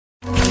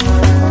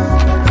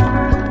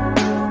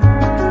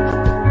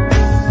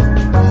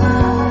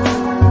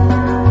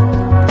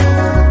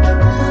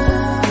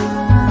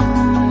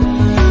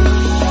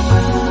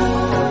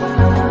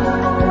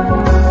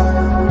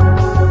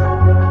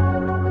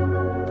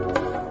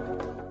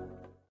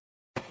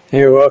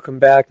Hey, welcome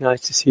back.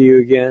 Nice to see you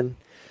again.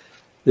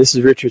 This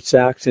is Richard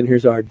Saxon.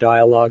 Here's our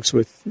Dialogs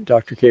with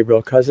Dr.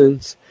 Gabriel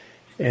Cousens.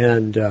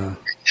 And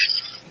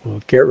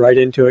we'll get right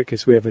into it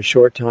because we have a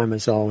short time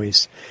as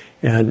always.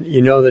 And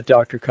you know that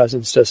Dr.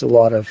 Cousens does a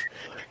lot of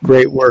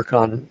great work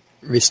on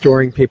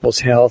restoring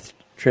people's health,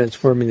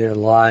 transforming their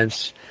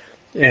lives,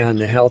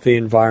 and a healthy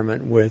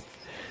environment with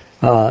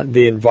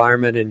the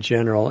environment in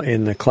general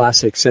in the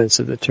classic sense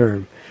of the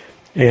term.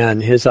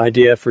 And his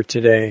idea for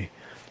today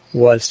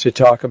was to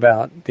talk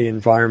about the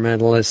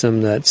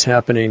environmentalism that's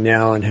happening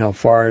now and how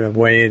far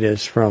away it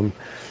is from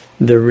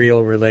the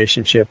real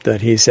relationship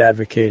that he's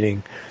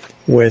advocating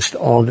with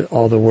all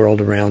the world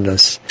around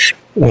us,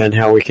 and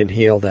how we can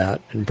heal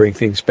that and bring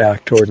things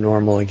back toward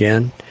normal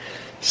again.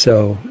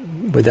 So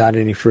without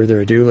any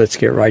further ado, let's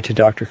get right to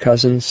Dr.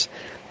 Cousens,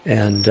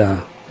 and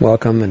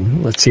welcome,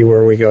 and let's see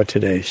where we go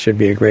today. Should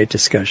be a great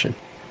discussion.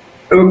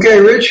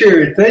 Okay,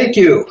 Richard, thank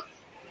you.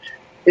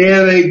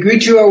 And I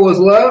greet you all with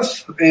love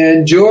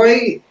and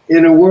joy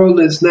in a world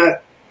that's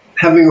not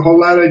having a whole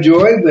lot of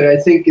joy, but I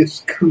think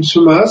it comes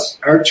from us,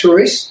 our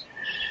choice.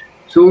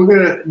 So we're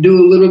going to do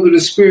a little bit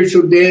of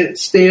spiritual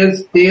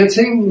dancing,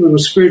 a little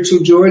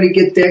spiritual joy to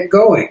get that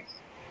going.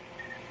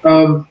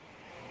 And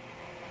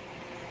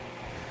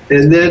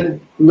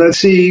then let's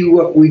see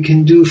what we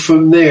can do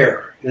from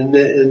there in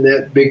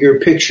that bigger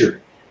picture.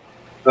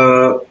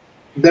 Then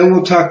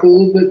we'll talk a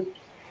little bit,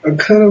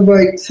 kind of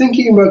like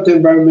thinking about the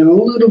environment a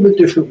little bit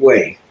different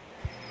way.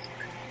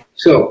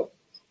 So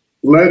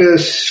let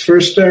us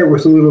first start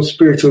with a little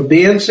spiritual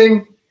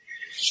dancing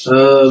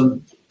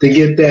to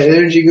get that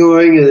energy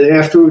going, and then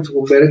afterwards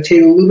we'll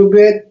meditate a little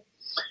bit.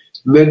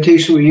 The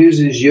meditation we use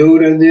is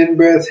Yod on the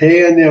in-breath,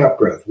 He on the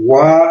out-breath,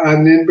 Wa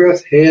on the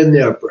in-breath, He on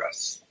the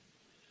out-breath.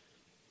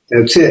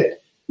 That's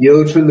it.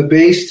 Yod from the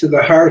base to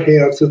the heart, He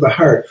out to the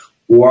heart.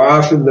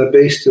 Wa from the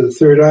base to the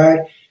third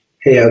eye,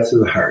 He out to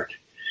the heart.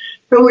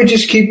 And we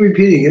just keep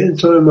repeating it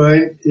until the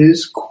mind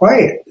is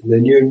quiet, and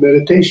then you're in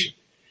meditation.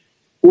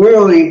 We're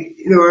only,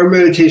 our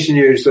meditation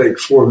here is like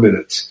 4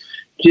 minutes,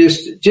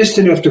 just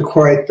enough to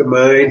quiet the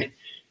mind.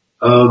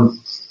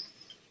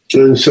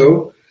 And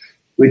so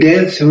we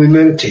dance and we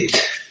meditate,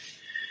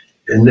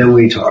 and then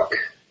we talk.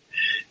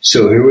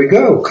 So here we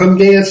go. Come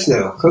dance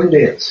now. Come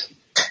dance.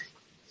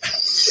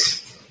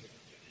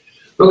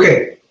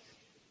 Okay.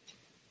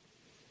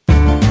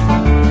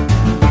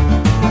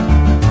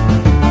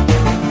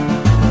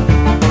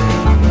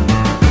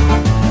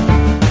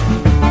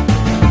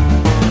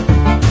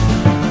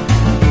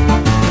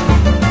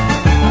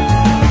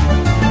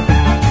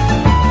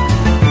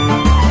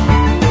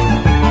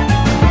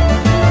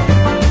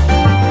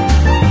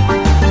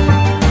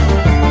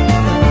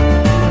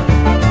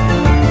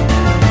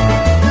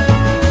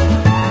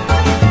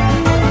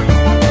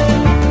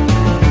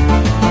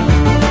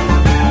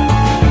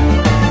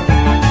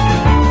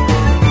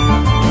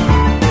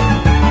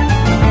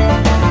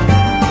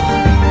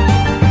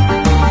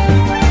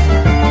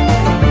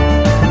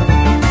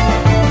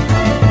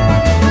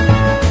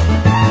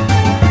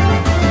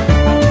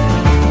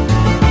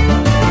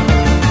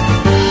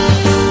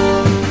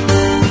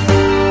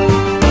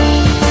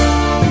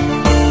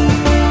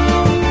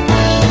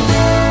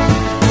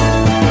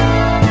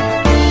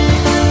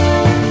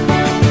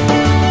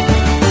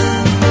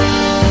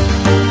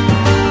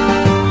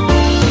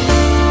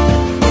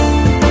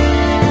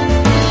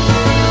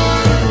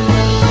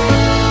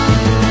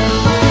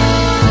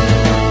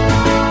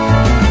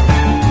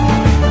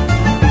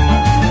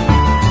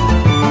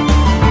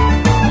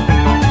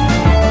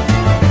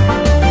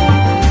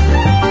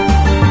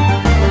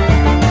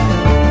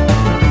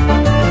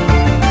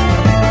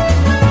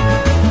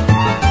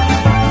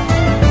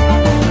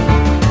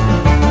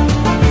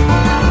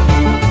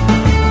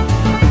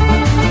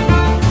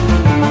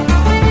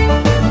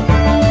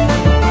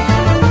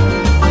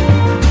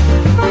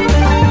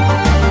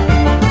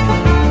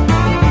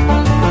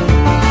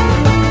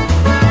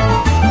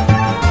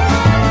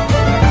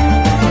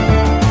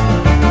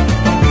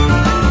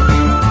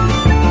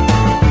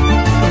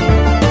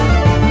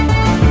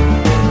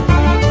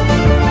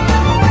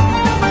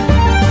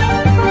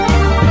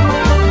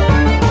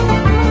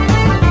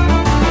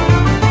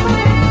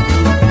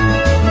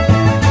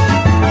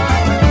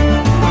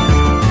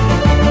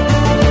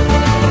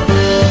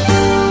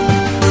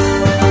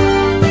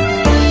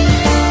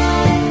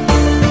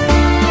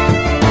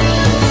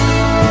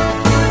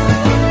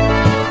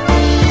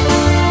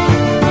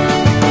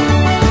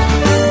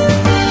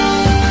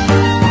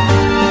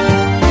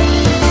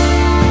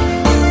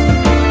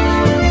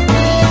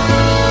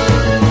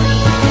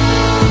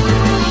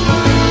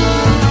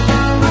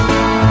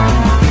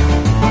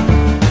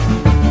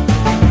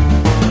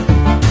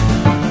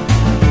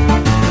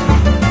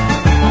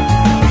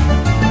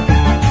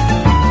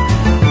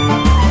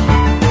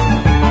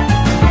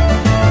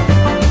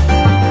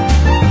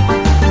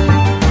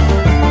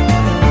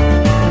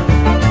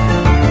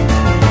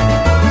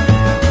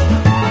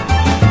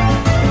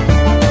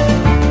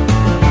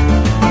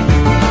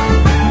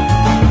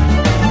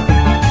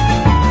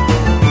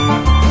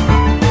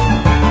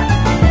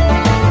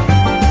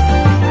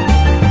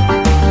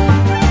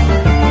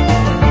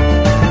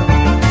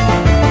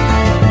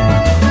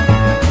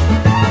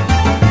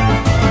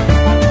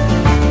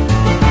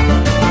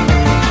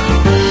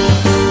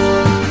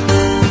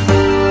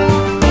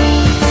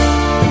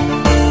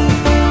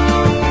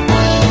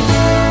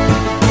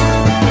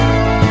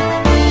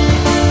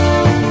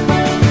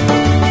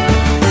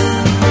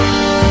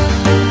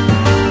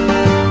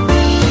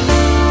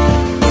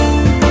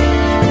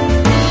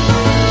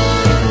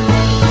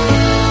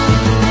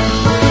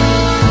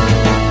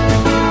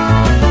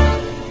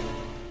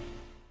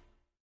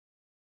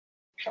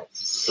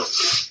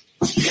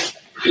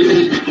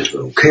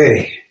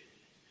 Okay.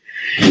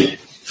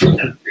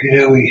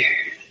 Now we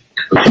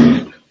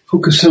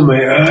focus on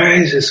my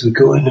eyes as we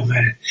go into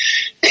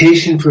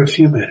meditation for a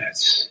few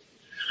minutes.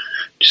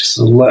 Just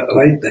let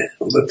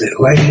that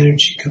light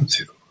energy come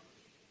through.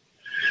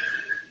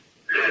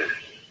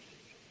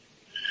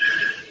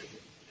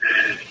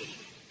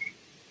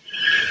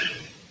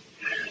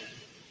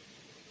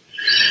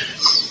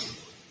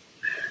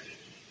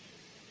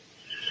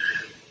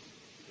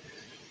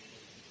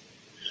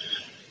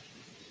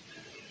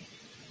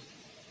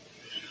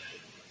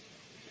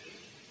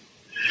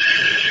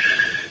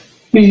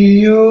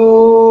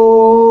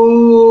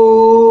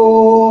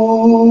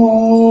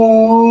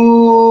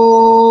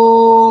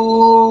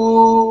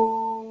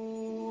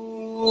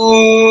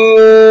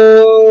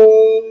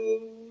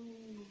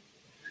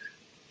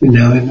 We're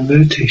now in the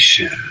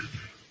meditation.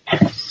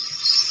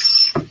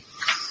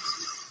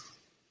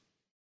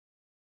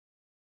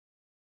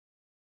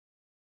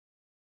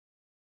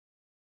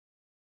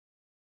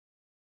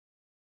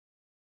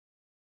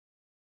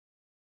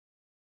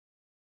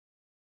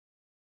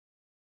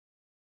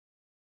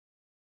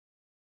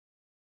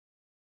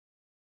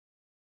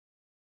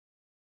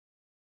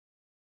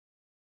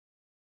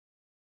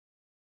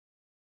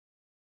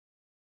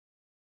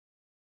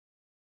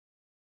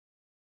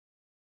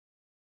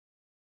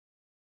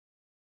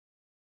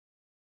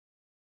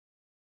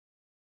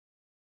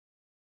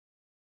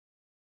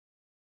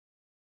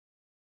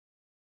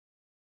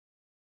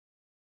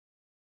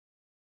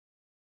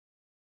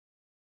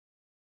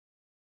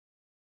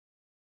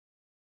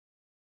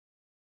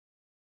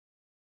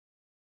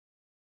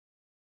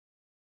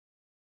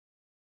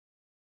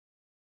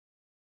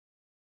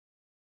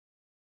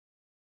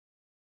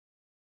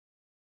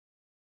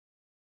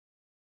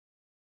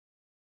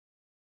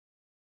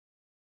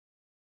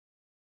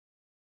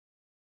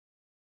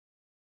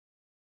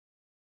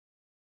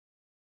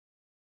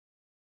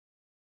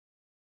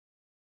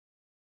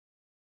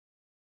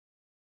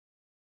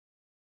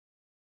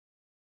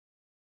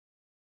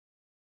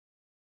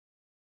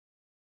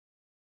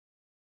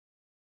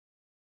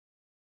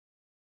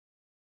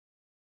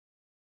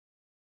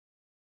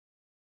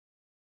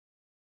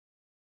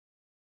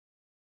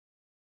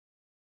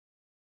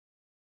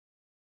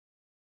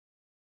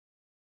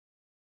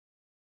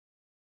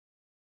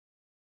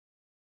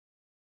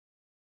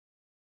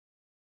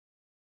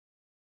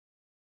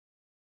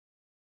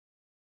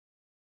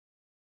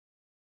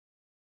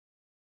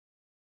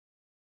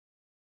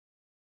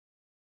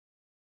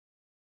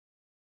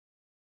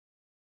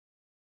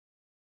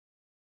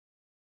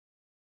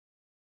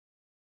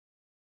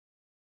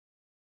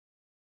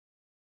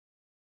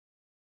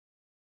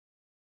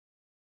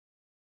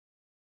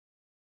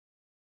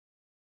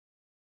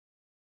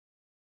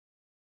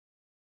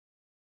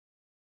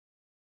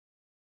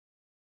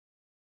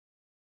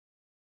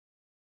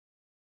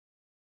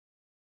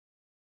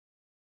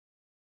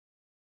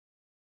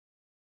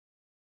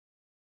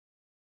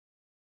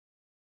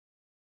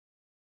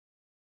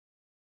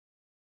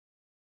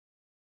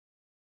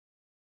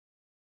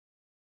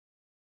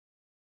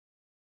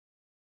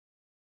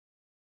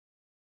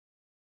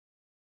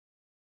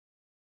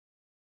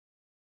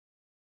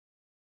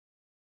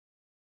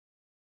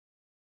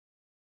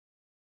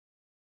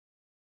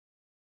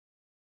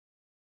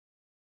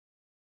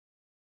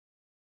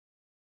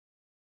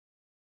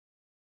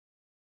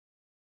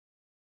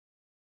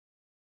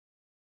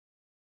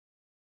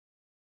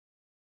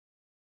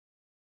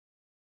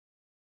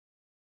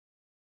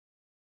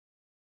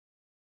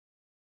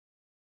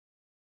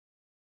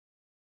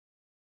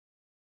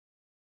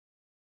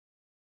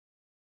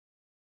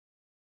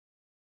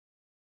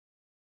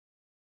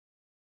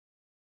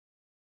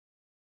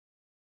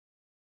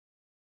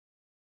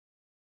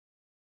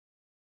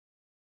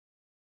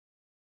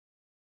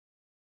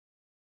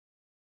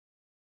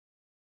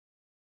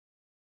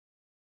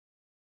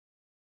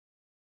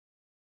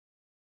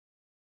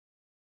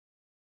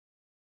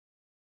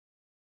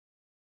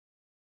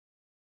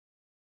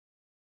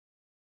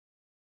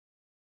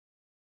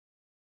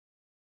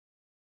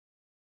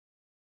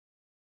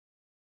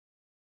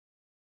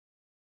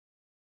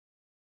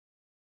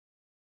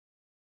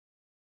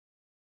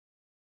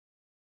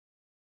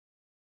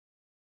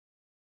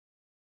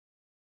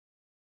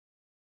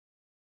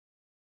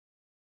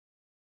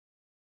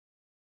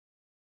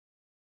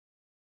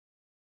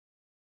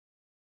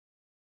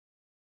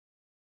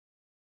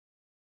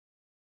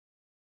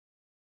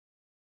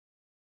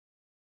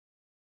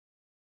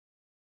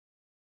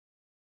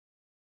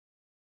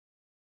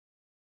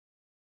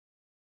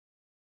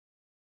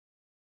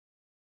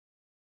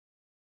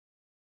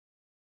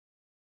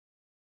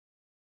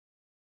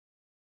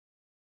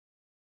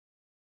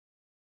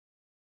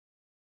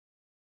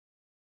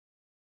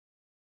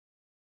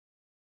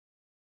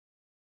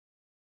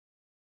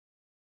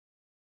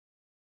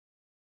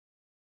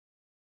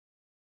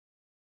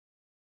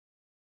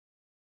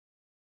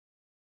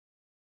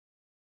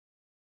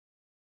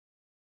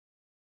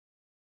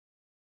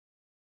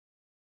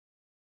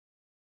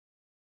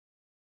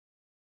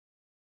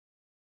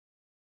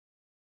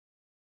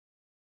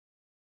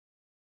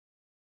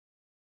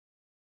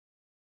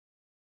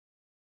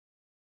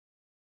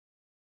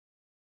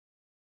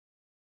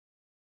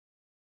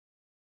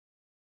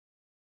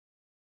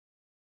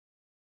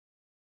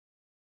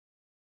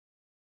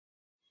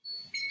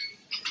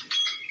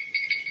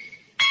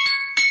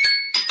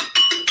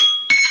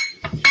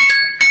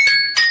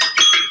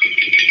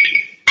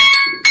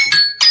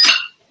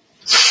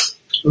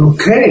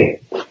 Okay.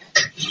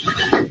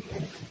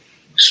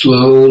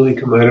 Slowly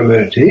come out of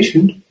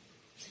meditation.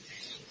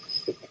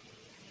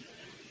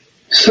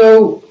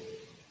 So,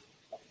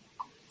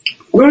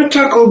 we're going to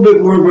talk a little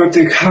bit more about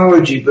the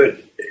ecology, but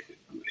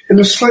in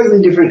a slightly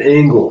different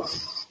angle.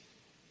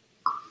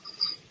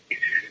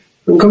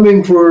 I'm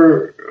coming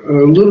for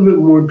a little bit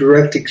more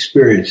direct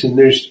experience, and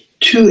there's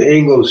two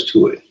angles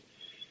to it.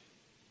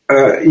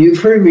 You've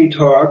heard me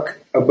talk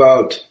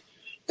about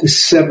the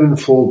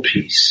sevenfold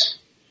peace.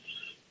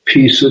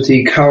 Peace with the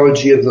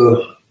ecology of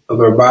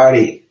our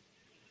body,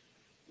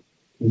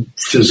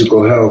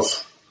 physical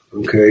health,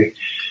 okay?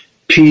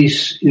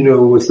 Peace,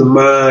 with the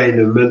mind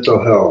and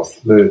mental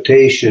health,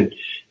 meditation.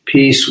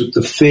 Peace with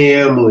the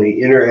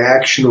family,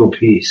 interactional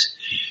peace.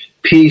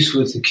 Peace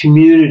with the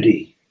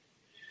community.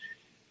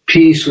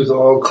 Peace with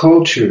all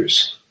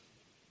cultures.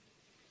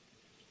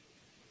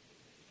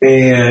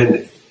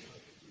 And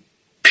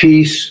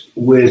peace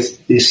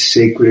with this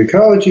sacred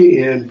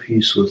ecology and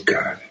peace with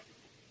God.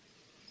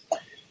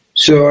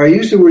 So I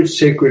use the word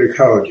sacred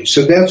ecology.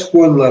 So that's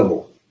one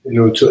level.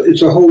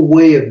 It's a whole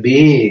way of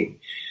being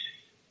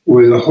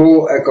where the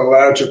whole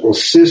ecological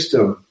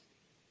system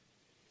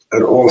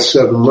at all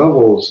 7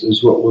 levels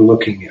is what we're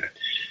looking at.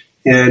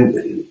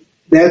 And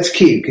that's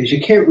key because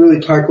you can't really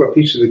talk about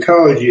peace with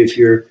ecology if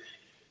you're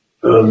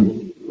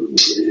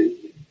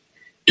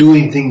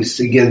doing things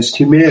against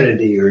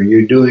humanity or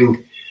you're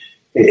doing,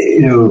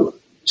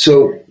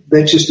 so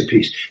that's just a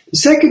piece. The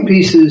second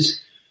piece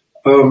is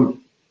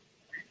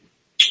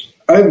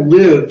I've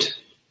lived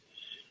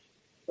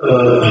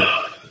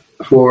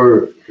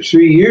for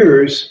 3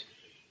 years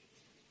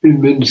in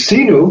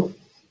Mendocino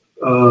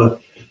on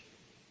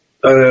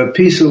a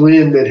piece of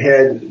land that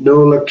had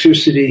no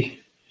electricity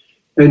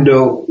and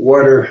no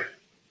water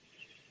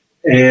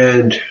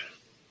and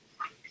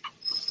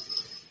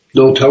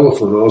no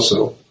telephone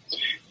also.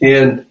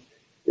 And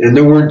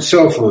there weren't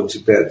cell phones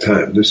at that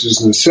time. This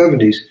is in the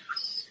 70s.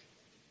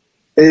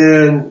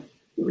 And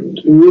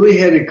we really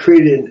had to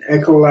create an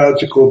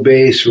ecological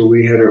base where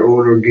we had our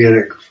own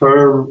organic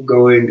farm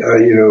going,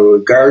 a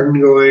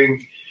garden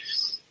going,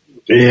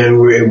 and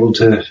we were able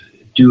to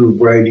do a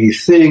variety of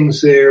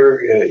things there,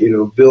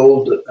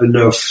 build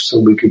enough so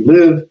we could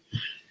live.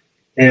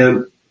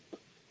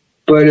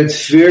 But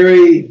it's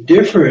very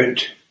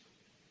different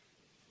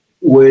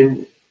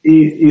when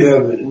you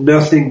have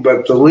nothing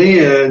but the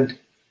land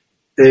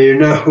and you're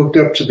not hooked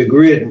up to the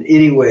grid in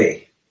any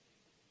way.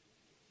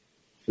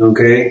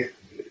 Okay?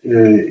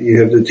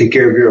 You have to take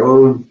care of your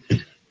own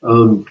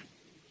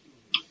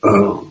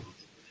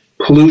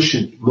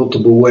pollution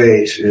multiple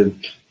ways,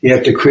 and you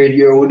have to create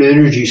your own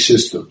energy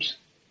systems.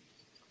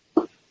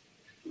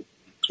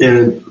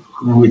 And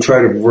we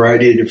tried a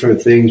variety of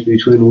different things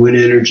between wind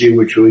energy,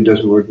 which really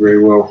doesn't work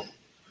very well.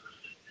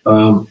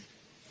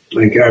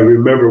 Like I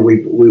remember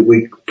we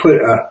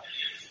put a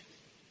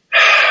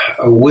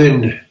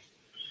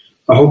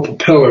whole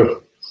propeller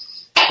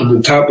on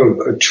the top of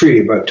a tree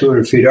about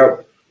 200 feet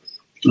up,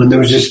 and there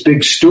was this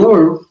big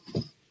storm,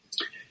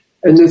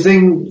 and the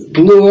thing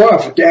blew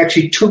off. It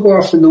actually took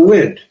off in the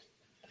wind.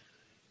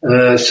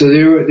 So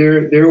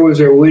there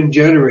was our wind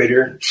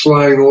generator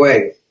flying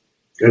away.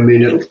 I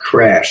mean, it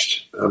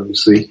crashed,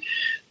 obviously,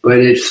 but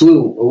it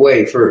flew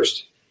away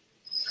first.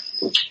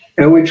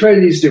 And we tried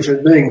these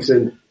different things,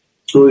 and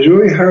it was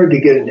really hard to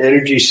get an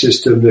energy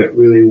system that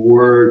really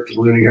worked,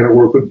 learning how to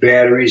work with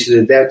batteries. And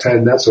at that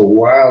time, that's a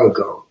while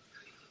ago.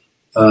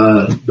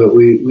 But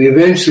we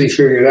eventually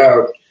figured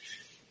out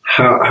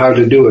how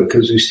to do it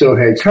because we still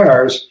had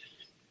cars,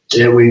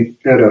 and we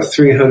had a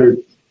 300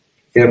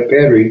 amp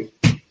battery,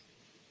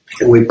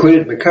 and we put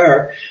it in the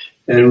car,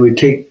 and we'd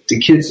take the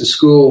kids to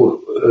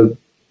school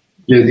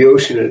near the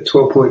ocean at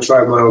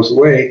 12.5 miles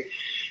away,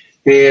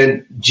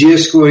 and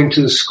just going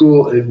to the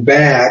school and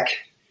back,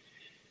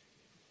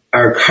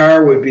 our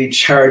car would be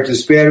charged,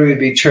 this battery would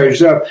be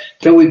charged up,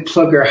 then we'd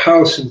plug our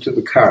house into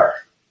the car.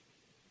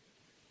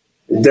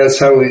 And that's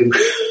how we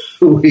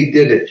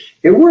did it.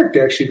 It worked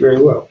actually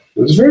very well.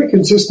 It was very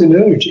consistent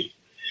energy.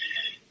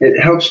 It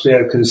helps to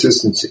have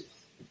consistency.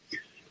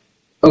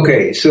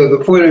 Okay, so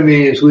the point I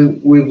mean is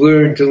we've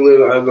learned to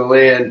live on the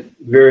land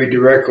very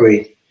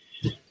directly,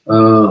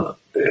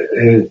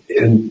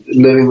 and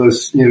living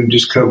with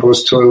just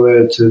compost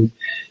toilets and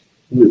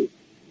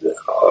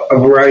a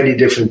variety of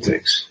different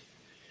things.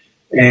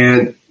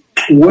 And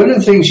one of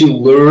the things you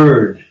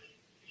learn,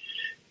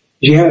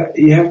 you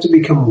have to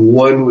become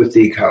one with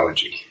the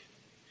ecology.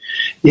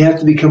 You have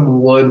to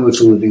become one with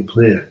the living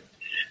planet.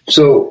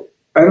 So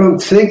I don't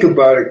think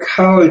about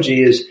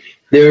ecology as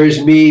there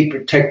is me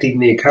protecting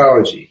the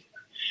ecology.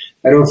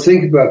 I don't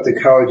think about the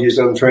ecology as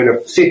I'm trying to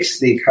fix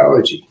the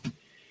ecology.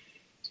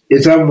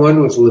 It's I'm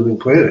one with the living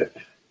planet.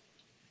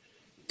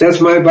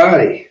 That's my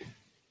body.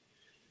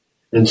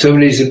 And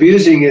somebody's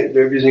abusing it,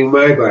 they're abusing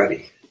my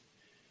body.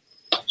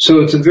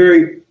 So it's a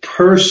very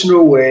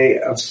personal way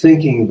of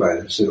thinking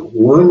about it. So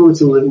one with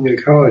the living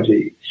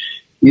ecology.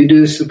 You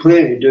do this to the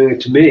planet, you're doing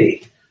it to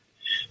me.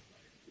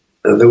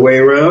 The way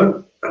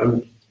around,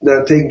 I'm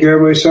not taking care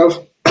of myself.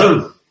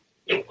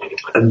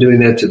 I'm doing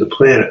that to the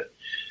planet.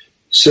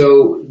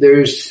 So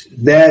there's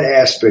that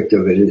aspect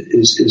of it,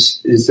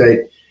 is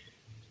that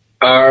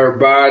our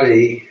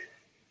body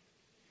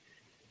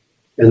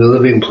and the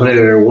living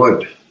planet are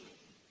one.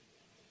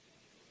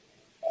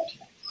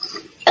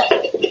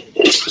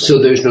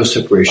 So there's no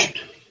separation.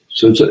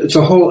 So it's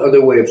a whole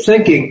other way of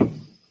thinking.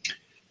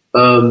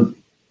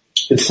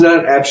 It's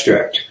not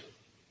abstract.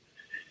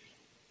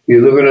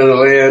 You're living on the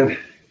land,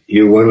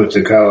 you're one with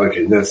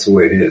ecology, and that's the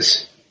way it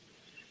is.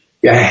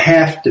 You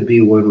have to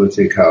be one with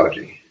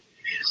ecology.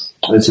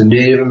 As a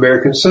Native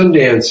American sun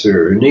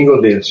dancer, an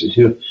eagle dancer,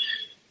 the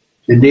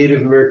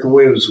Native American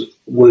way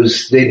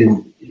was they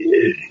didn't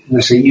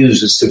necessarily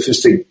use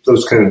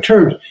those kind of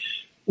terms,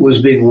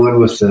 was being one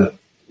with the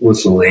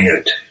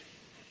land.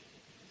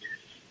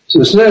 So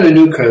it's not a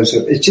new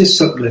concept. It's just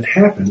something that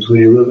happens when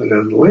you're living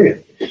on the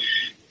land.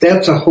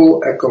 That's a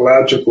whole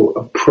ecological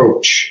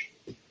approach.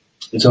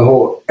 It's a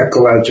whole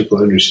ecological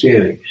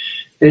understanding.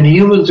 And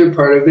humans are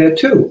part of that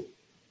too.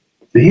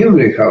 The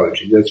human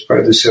ecology, that's part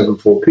of the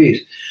sevenfold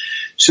piece.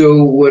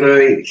 So when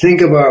I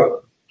think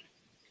about,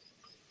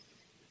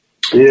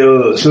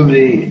 some of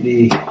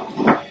the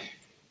I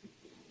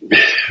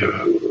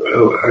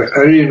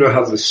don't even know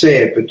how to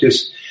say it, but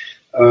just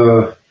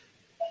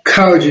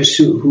ecologists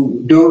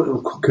who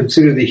don't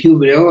consider the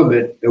human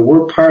element that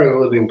we're part of the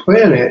living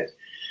planet,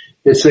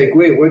 it's like,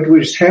 wait, what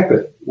just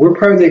happened? We're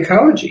part of the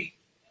ecology.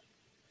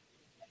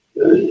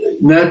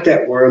 Not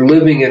that we're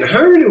living in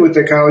harmony with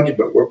the ecology,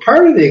 but we're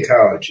part of the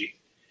ecology.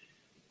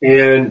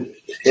 And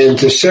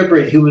to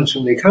separate humans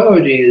from the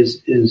ecology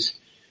is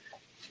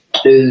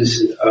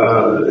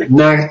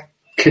not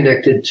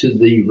connected to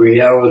the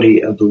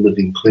reality of the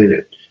living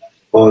planet.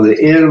 All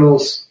the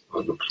animals,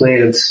 all the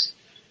plants,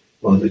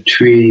 all the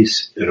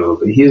trees, and all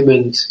the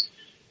humans,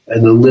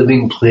 and the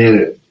living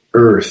planet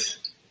Earth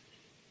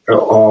are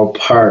all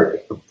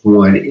part of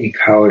one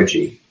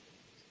ecology.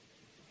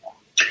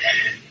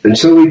 And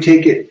so we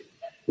take it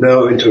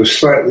now into a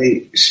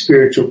slightly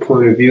spiritual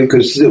point of view,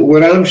 because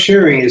what I'm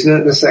sharing is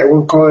not necessarily, I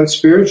won't call it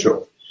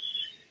spiritual.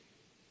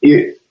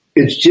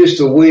 It's just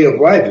a way of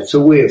life. It's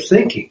a way of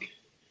thinking.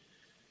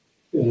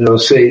 And I'll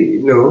say,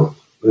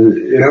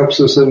 it helps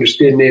us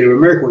understand Native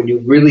American when you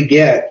really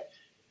get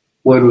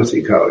one with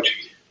ecology.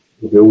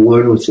 You're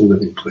one with the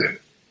living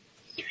planet.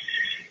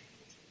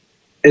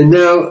 And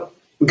now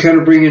we kind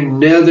of bring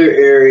another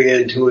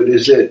area into it,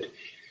 is that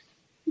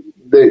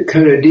the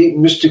kind of deep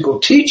mystical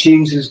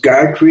teachings is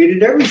God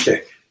created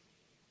everything.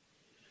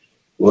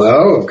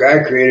 Well, if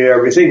God created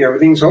everything,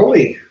 everything's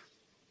holy.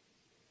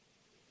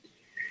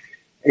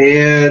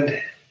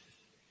 And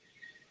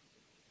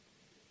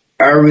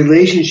our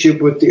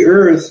relationship with the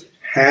earth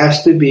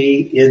has to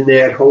be in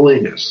that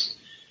holiness.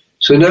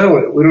 So now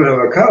we don't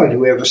have ecology,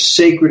 we have a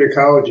sacred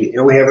ecology,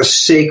 and we have a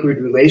sacred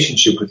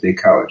relationship with the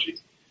ecology,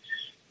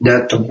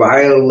 not to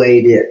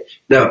violate it.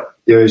 Now,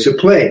 there is a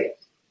play.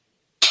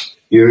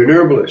 You're an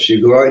herbalist.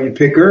 You go out and you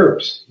pick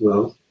herbs.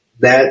 Well,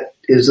 that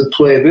is a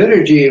play of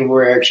energy, and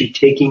we're actually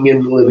taking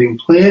in the living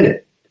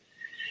planet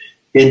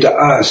into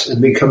us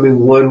and becoming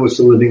one with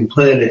the living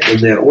planet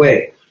in that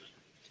way.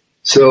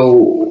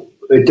 So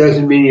it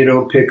doesn't mean you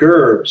don't pick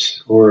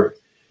herbs or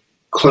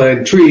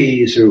climb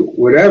trees or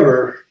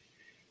whatever,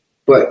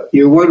 but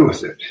you're one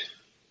with it.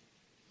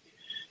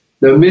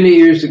 Now, many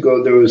years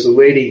ago, there was a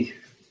lady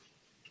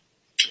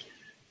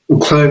who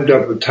climbed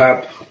up the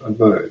top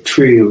of a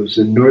tree. It was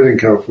in Northern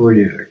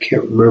California. I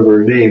can't remember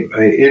her name.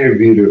 I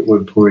interviewed her at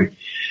one point.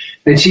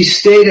 And she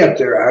stayed up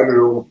there, I don't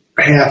know,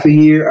 half a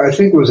year. I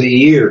think it was a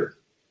year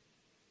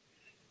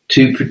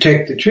to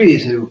protect the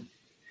trees. And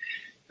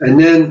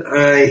then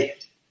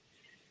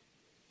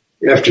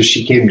after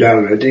she came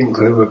down, I didn't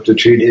climb up the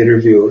tree to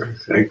interview her.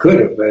 I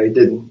could have, but I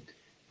didn't.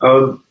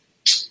 I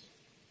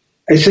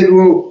said,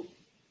 well,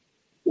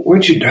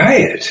 what's your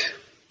diet?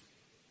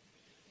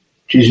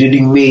 She's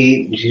eating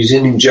meat, she's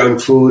eating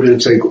junk food, and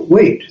it's like,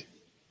 wait,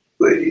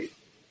 I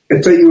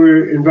thought you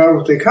were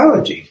involved with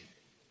ecology.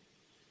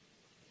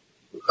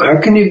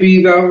 How can you be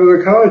involved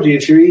with ecology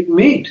if you're eating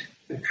meat?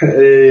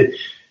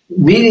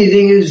 Meat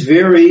eating is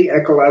very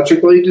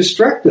ecologically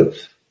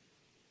destructive.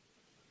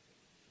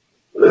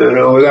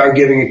 Without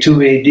giving too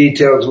many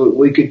details,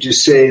 we could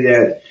just say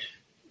that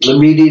the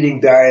meat-eating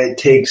diet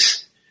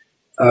takes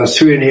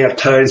 3.5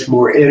 times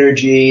more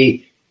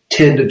energy,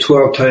 10 to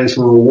 12 times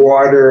more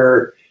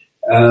water.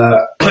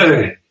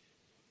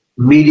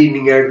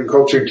 Meat-eating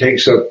agriculture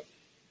takes up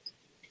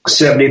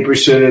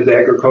 70% of the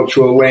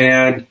agricultural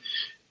land.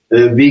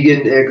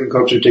 Vegan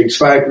agriculture takes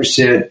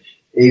 5%.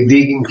 A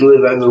vegan can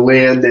live on the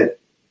land that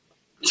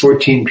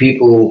 14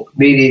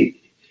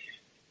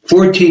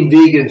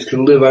 vegans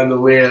can live on the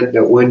land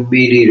that one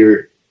meat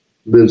eater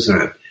lives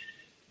on.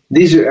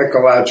 These are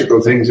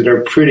ecological things that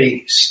are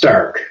pretty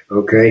stark,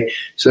 okay?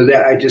 So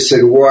that I just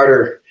said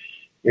water,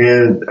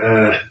 and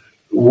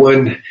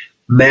one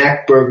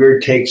Mac burger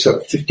takes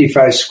up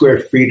 55 square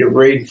feet of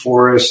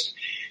rainforest.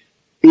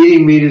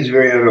 Eating meat is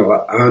very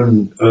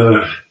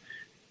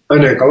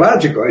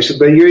unecological. I said,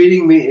 but you're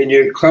eating meat and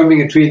you're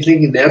climbing a tree and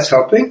thinking that's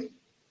helping?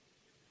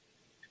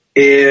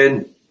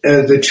 And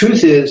the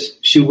truth is,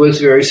 she was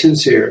very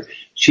sincere.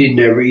 She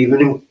never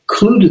even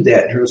included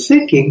that in her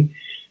thinking,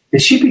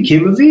 and she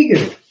became a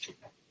vegan.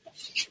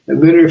 I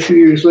met her a few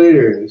years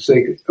later, and it's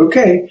like,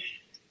 okay,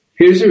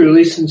 here's a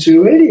really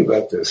sincere lady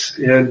about this.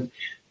 And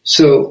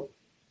so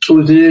it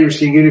was an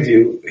interesting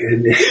interview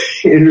and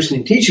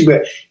interesting teaching,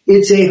 but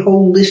it's a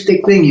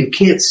holistic thing. You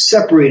can't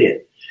separate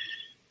it.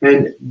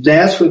 And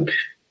that's what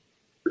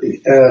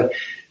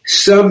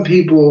some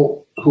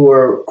people who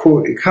are,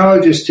 quote,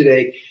 ecologists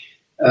today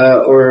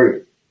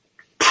or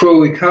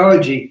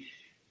pro-ecology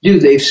do.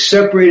 They've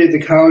separated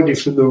ecology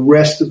from the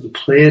rest of the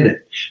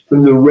planet,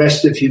 from the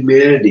rest of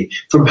humanity,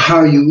 from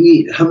how you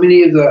eat. How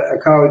many of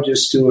the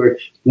ecologists who are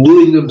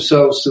gluing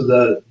themselves to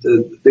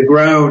the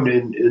ground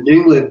in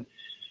England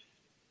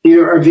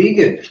are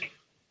vegan?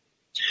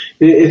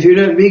 If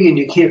you're not vegan,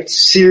 you can't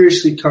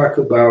seriously talk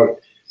about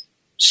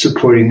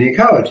supporting the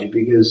ecology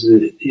because,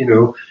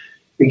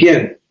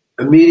 again,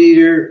 a meat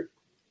eater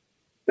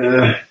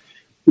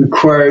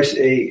requires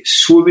a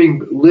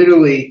swimming,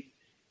 literally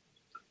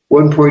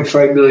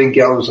 1.5 million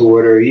gallons of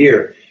water a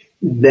year.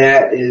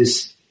 That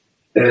is,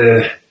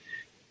 let's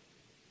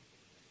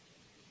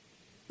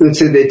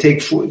say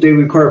they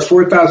require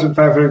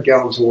 4,500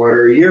 gallons of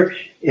water a year,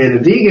 and a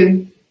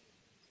vegan,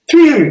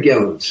 300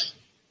 gallons.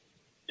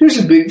 There's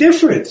a big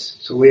difference.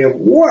 So we have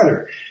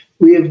water,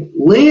 we have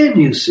land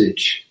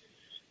usage.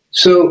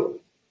 So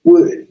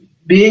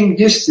being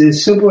just a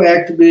simple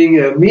act of being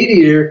a meat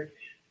eater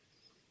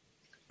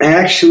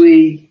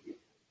actually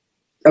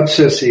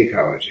upsets the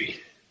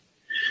ecology.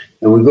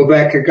 And we go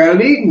back to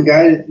Gan Eden,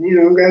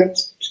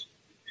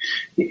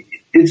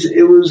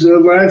 it was a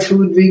live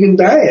food vegan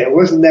diet. It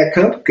wasn't that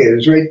complicated. It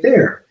was right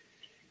there.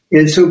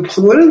 And so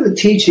one of the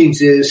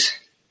teachings is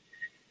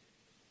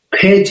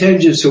pay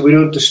attention so we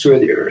don't destroy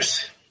the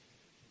earth.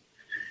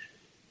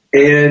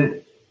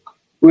 And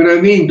when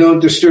I mean don't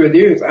destroy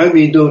the earth, I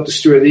mean don't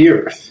destroy the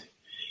earth.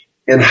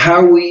 And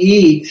how we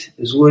eat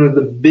is one of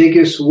the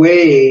biggest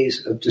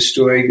ways of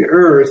destroying the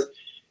earth,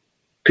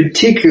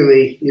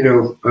 particularly,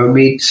 a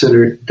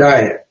meat-centered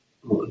diet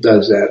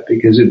does that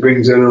because it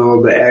brings in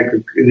all the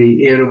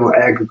animal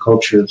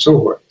agriculture and so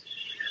forth.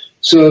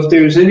 So if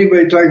there's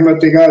anybody talking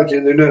about ecology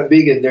and they're not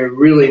vegan, they're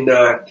really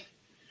not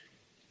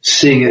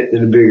seeing it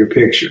in a bigger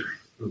picture.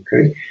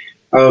 Okay,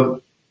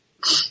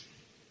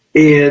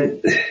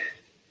 and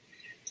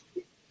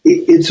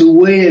it's a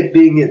way of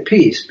being at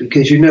peace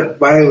because you're not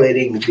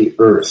violating the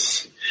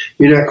earth.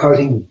 You're not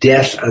causing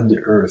death on the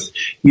earth.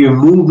 Your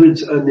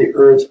movements on the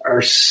earth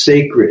are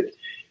sacred.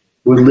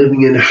 We're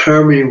living in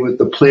harmony with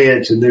the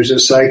plants, and there's a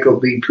cycle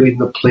between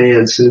the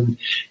plants and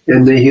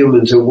the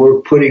humans, and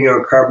we're putting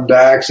out carbon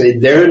dioxide.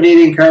 They're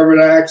needing carbon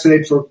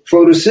dioxide for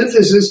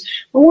photosynthesis.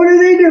 But what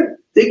do?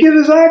 They give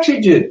us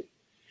oxygen.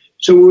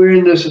 So we're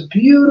in this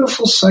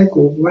beautiful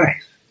cycle of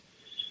life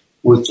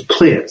with the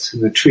plants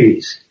and the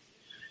trees.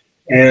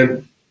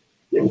 And,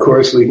 of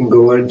course, we can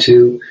go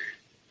into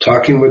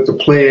talking with the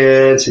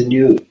plants, and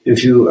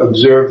if you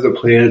observe the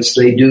plants,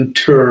 they do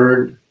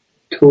turn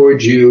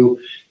towards you.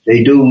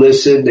 They do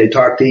listen. They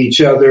talk to each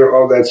other.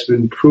 All that's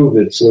been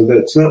proven. So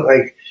that's not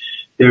like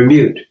they're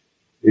mute.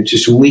 It's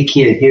just we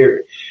can't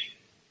hear.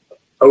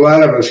 A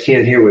lot of us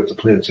can't hear what the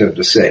plants have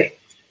to say.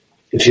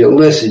 If you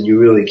listen, you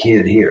really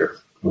can't hear.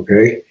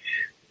 Okay?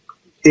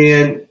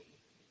 And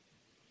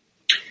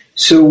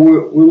so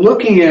we're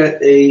looking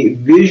at a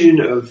vision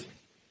of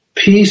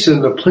peace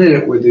on the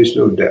planet where there's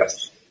no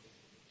death.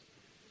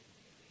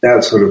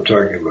 That's what I'm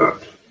talking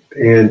about.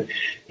 And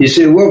you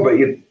say, well, but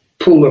you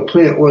pull a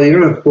plant. Well, you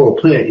don't have to pull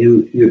a plant.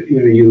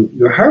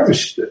 You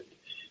harvest it,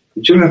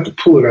 but you don't have to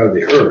pull it out of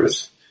the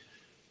earth.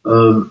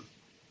 So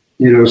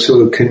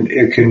it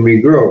can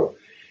regrow,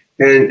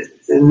 and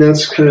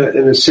that's kind of,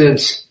 in a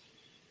sense,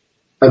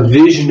 a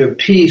vision of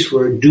peace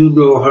where do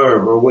no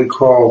harm, or we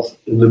call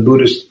in the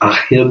Buddhist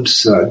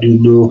ahimsa, do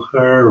no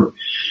harm.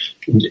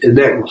 And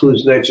that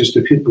includes not just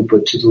the people,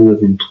 but to the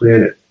living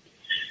planet.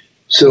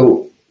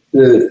 So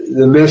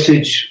the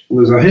message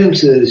with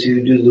ahimsa is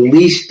you do the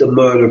least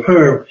amount of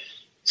harm.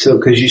 So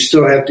because you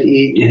still have to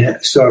eat, you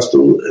still have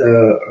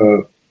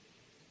to,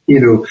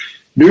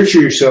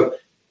 nurture yourself,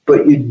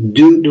 but you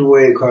do it in a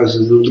way it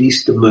causes the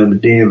least amount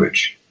of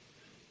damage.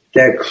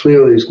 That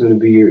clearly is going to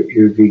be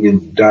your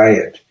vegan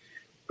diet.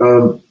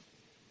 And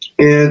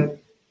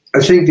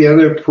I think the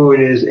other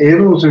point is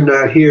animals are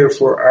not here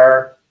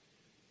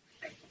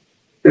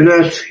they're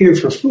not here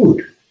for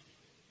food.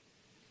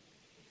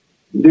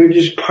 They're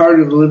just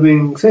part of the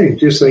living thing,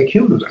 just like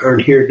humans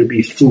aren't here to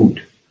be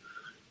food.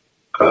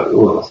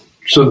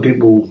 Some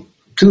people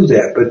do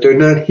that, but they're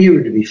not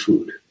here to be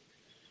food.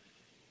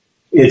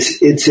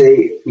 It's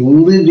a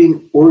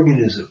living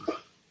organism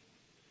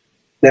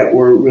that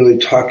we're really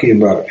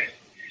talking about.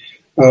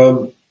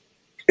 And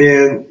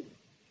I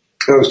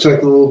was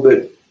talking a little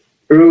bit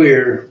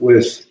earlier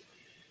with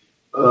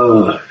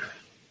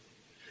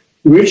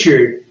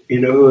Richard.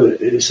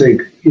 It's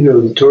like,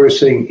 the Torah is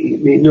saying,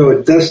 eat meat. No,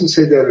 it doesn't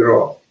say that at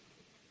all.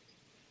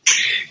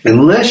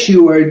 Unless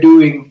you are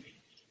doing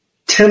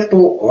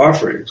temple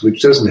offerings,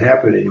 which doesn't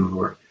happen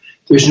anymore,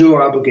 there's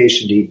no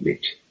obligation to eat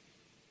meat.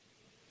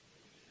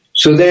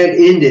 So that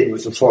ended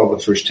with the fall of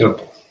the first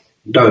temple.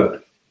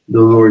 Done.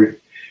 No more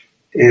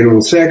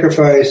animal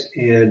sacrifice,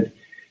 and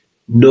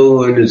no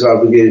one is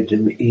obligated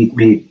to eat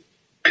meat,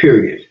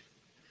 period.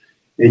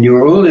 And you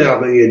were only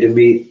obligated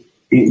to eat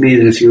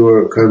meat if you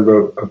were kind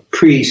of a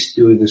priest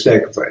doing the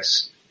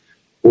sacrifice,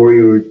 or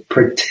you were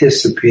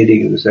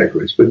participating in the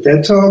sacrifice. But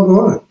that's all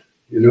gone.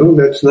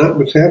 That's not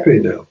what's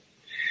happening now.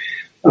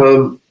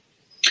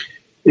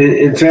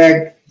 In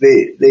fact,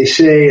 they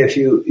say if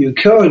you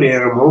kill an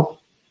animal,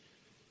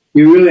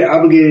 you're really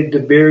obligated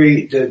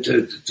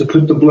to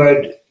put the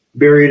blood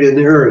buried in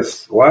the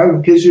earth. Why?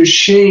 Because there's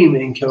shame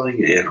in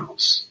killing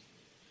animals.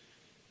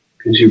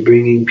 Because you're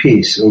bringing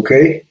peace,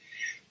 okay?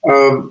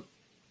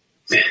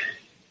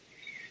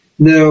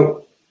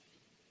 Now,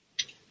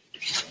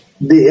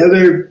 the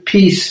other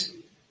piece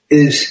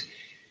is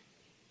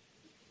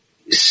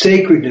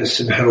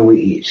sacredness in how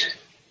we eat.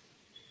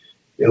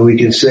 And we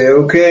can say,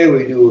 okay,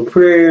 we do a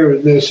prayer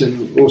and this,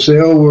 and we'll say,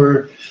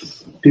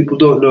 people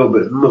don't know,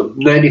 but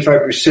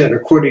 95%,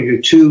 according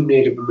to two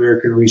Native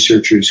American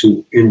researchers who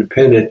are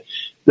independent,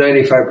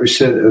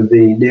 95% of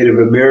the Native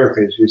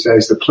Americans,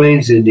 besides the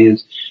Plains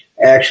Indians,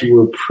 actually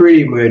were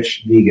pretty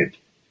much vegan.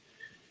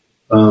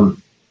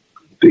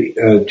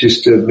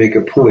 Just to make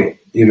a point,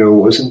 it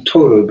wasn't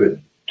total, but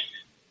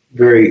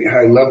very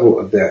high level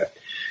of that.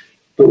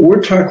 But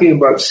we're talking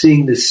about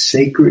seeing the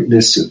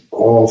sacredness of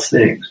all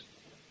things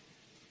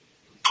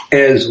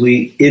as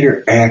we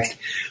interact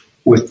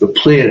with the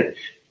planet.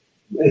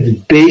 It's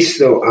based,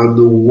 though, on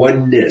the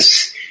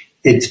oneness.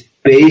 It's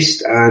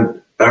based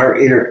on our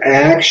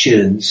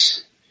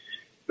interactions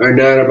are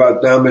not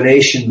about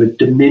domination, but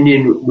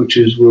dominion, which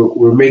is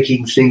we're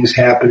making things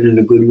happen in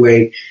a good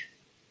way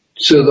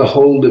so the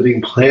whole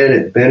living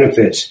planet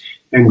benefits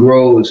and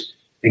grows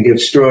and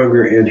gets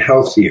stronger and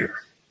healthier.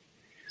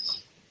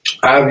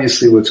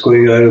 Obviously, what's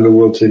going on in the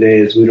world today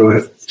is we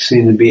don't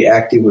seem to be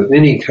acting with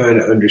any kind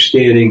of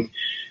understanding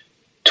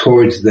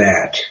towards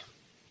that.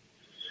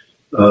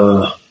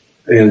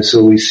 And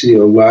so we see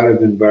a lot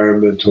of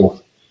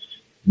environmental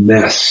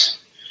mess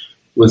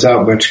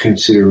without much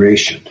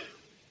consideration.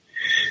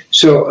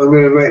 So I'm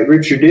going to invite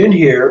Richard in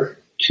here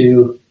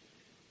to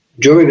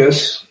join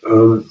us.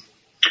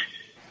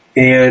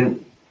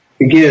 And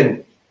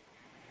again,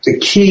 the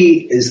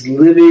key is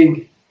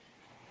living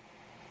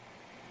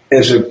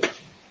as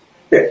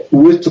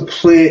with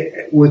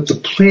the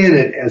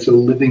planet as a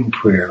living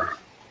prayer,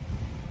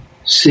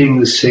 seeing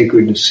the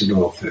sacredness in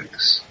all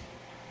things.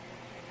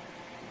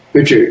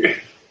 Richard.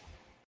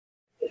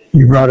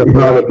 You brought up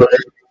a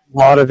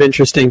lot of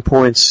interesting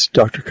points,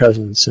 Dr.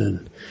 Cousens.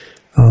 And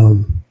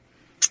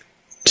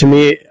to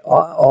me,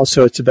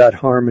 also, it's about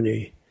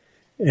harmony.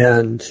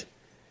 And,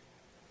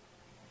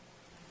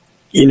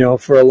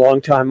 for a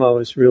long time, I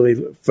was really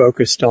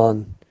focused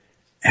on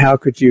how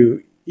could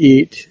you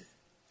eat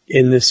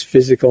in this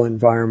physical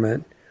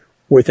environment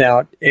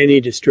without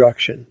any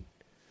destruction.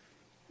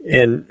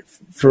 And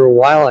for a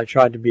while, I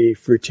tried to be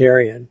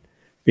fruitarian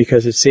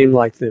because it seemed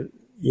like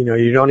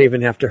you don't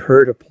even have to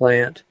hurt a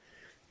plant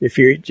if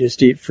you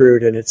just eat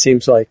fruit. And it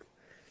seems like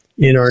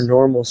in our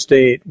normal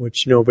state,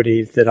 which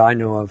nobody that I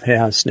know of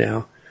has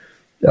now,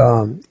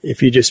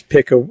 if you just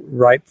pick a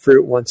ripe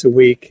fruit once a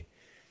week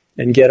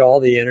and get all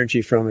the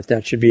energy from it,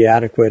 that should be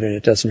adequate, and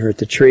it doesn't hurt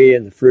the tree,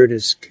 and the fruit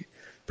is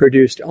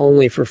produced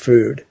only for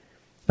food.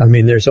 I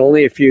mean, there's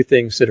only a few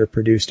things that are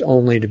produced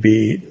only to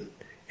be eaten,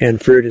 and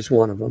fruit is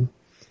one of them.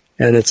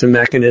 And it's a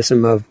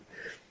mechanism of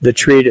the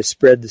tree to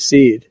spread the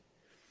seed.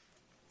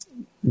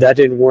 That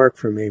didn't work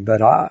for me,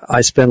 but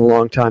I spent a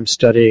long time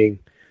studying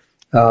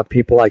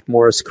people like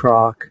Morris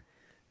Kroc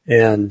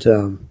and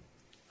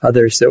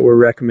others that were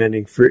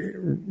recommending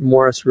fruit.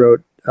 Morris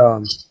wrote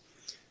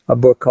a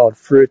book called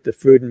Fruit, the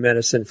Food and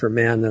Medicine for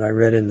Man that I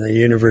read in the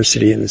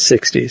university in the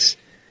 60s.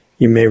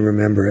 You may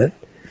remember it.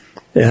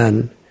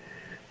 And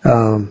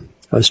I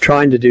was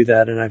trying to do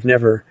that, and I've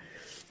never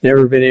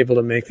been able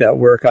to make that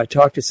work. I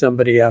talked to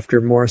somebody after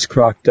Morris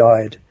Kroc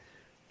died,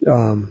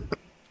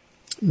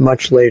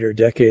 much later,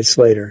 decades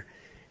later,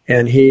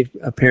 and he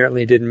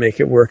apparently didn't make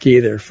it work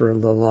either for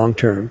the long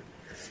term.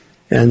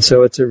 And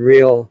so it's a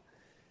real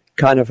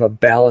kind of a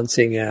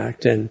balancing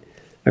act. And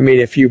I mean,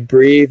 if you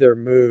breathe or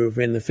move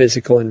in the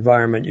physical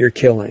environment, you're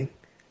killing.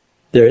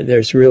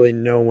 There's really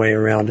no way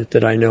around it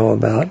that I know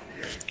about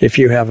if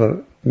you have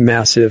a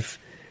massive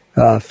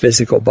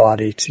physical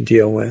body to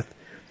deal with.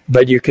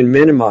 But you can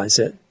minimize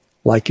it,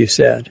 like you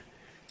said.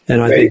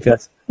 And I think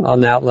that's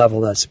on that level,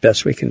 that's the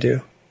best we can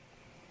do.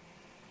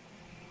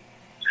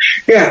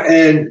 Yeah,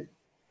 and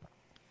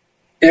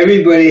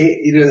everybody,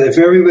 if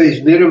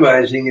everybody's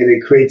minimizing it,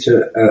 it creates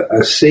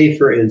a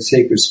safer and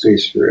sacred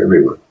space for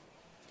everyone.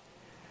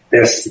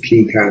 That's the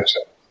key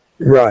concept.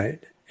 Right.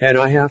 And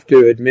I have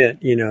to admit,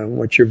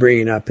 what you're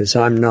bringing up is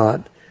I'm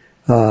not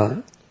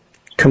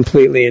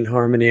completely in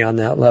harmony on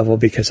that level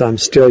because I'm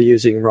still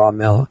using raw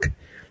milk.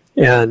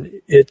 And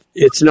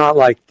it's not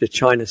like the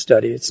China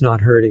study. It's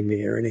not hurting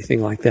me or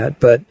anything like that.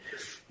 But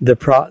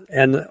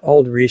the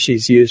old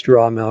rishis used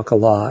raw milk a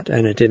lot,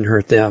 and it didn't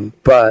hurt them.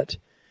 But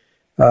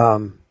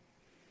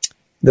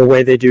the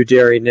way they do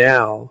dairy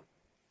now,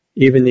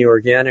 even the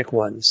organic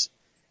ones,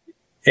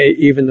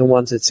 even the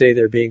ones that say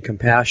they're being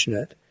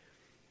compassionate,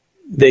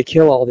 they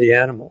kill all the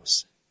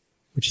animals,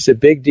 which is a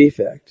big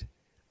defect.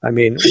 I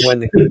mean,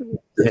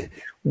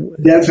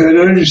 that's an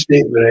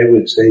understatement, I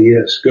would say,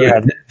 yes. Go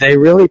ahead. They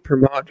really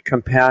promote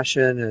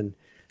compassion and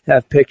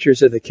have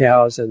pictures of the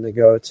cows and the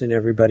goats and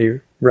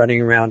everybody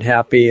running around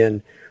happy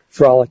and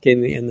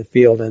frolicking in the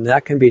field, and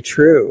that can be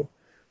true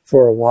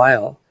for a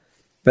while.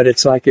 But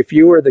it's like if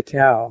you were the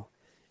cow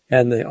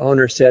and the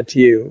owner said to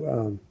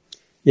you,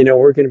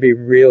 we're going to be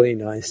really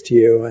nice to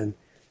you, and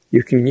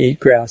you can eat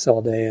grass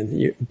all day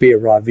and be a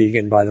raw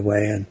vegan, by the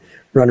way, and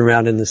run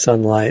around in the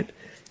sunlight,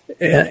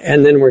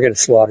 and then we're going to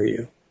slaughter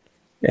you.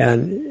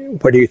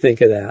 And what do you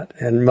think of that?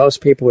 And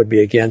most people would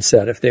be against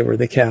that if they were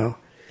the cow.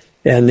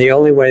 And the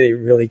only way they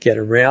really get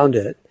around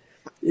it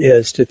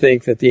is to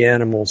think that the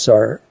animals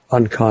are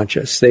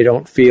unconscious. They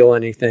don't feel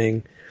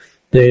anything.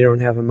 They don't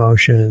have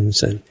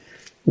emotions. And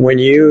when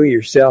you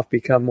yourself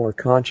become more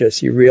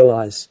conscious, you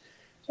realize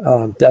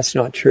that's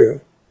not true.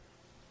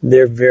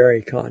 They're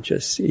very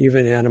conscious,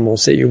 even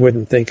animals that you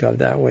wouldn't think of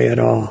that way at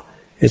all.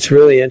 It's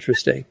really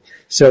interesting.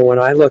 So when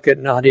I look at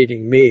not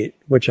eating meat,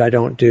 which I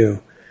don't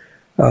do,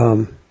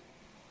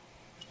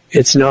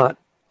 it's not,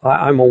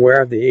 I'm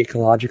aware of the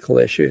ecological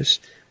issues,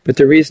 but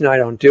the reason I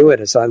don't do it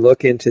is I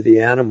look into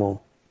the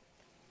animal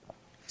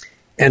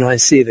and I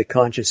see the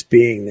conscious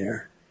being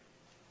there.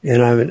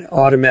 And I have an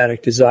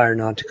automatic desire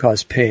not to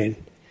cause pain.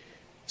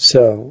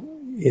 So,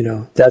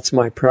 that's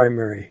my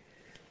primary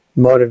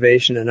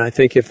motivation. And I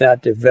think if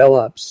that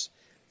develops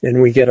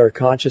and we get our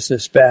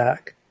consciousness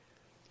back,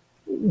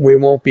 we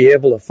won't be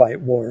able to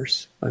fight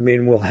wars. I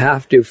mean, we'll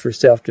have to for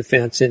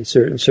self-defense in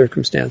certain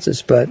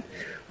circumstances, but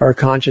our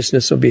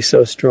consciousness will be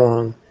so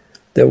strong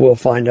that we'll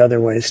find other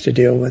ways to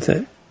deal with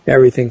it.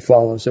 Everything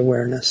follows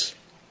awareness.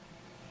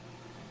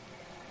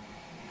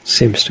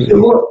 Seems to me.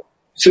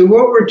 So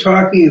what we're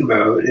talking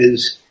about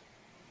is,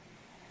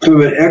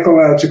 from an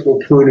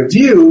ecological point of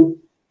view,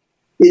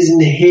 is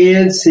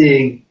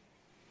enhancing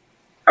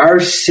our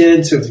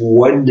sense of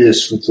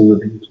oneness with the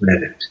living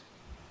planet.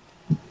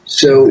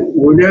 So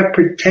we're not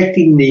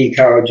protecting the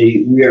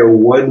ecology, we are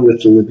one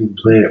with the living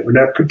planet. We're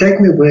not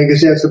protecting the planet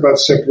because that's about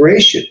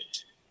separation.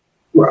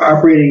 We're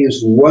operating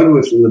as one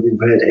with the living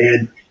planet,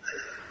 and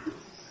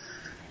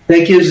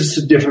that gives us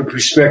a different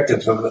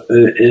perspective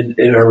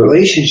in our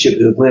relationship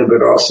to the planet,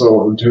 but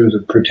also in terms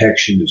of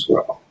protection as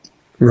well.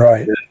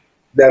 Right.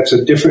 That's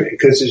a different,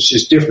 because it's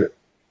just different.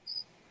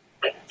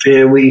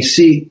 And we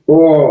see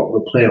all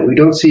the planet. We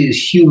don't see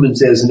as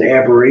humans as an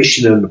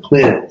aberration on the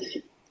planet.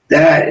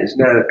 That is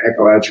not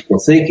ecological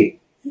thinking.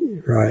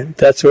 Right.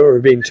 That's what we're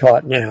being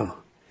taught now.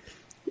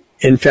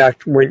 In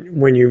fact,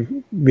 when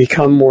you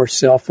become more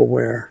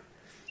self-aware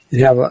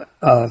and have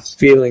a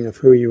feeling of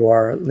who you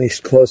are, at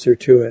least closer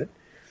to it,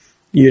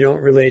 you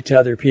don't relate to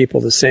other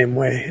people the same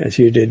way as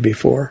you did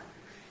before.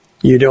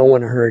 You don't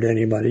want to hurt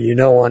anybody. You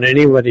don't want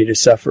anybody to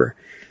suffer.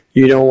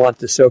 You don't want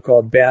the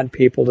so-called bad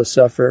people to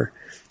suffer.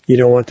 You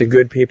don't want the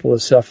good people to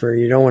suffer.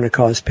 You don't want to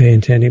cause pain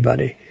to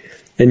anybody.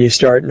 And you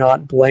start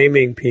not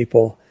blaming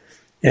people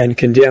and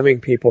condemning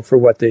people for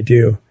what they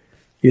do.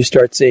 You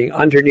start seeing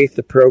underneath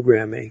the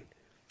programming,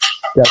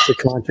 that's a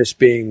conscious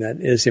being that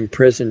is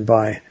imprisoned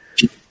by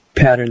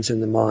patterns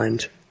in the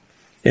mind.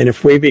 And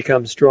if we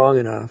become strong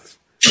enough,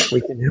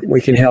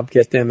 we can help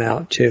get them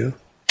out too.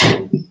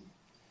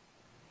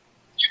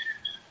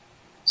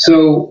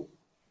 So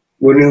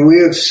when we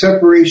have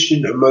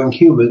separation among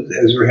humans,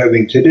 as we're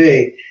having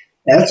today,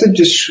 that's a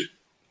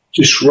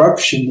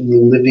disruption in the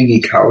living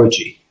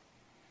ecology.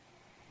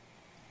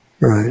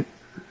 Right.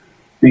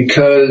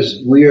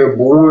 Because we are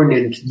born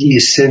into the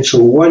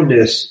essential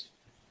oneness,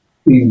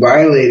 we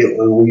violate it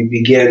when we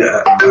begin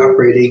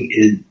operating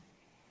in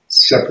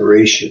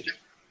separation.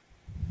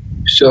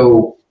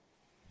 So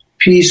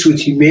peace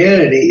with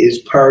humanity is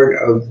part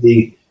of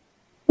the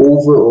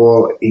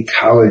overall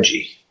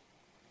ecology.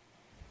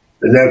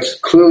 And that's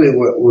clearly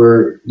what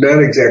we're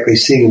not exactly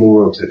seeing in the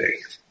world today.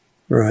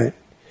 Right.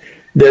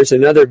 There's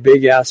another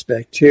big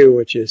aspect, too,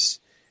 which is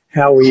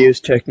how we use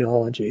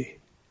technology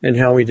and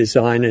how we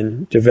design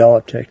and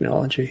develop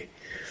technology.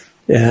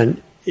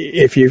 And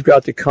if you've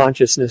got the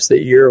consciousness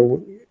that you're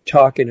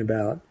talking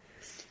about,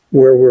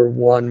 where we're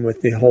one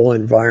with the whole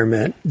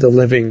environment, the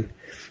living,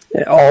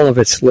 all of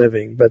it's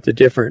living, but the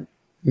different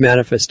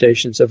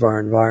manifestations of our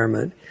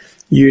environment,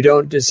 you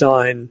don't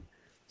design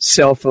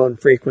cell phone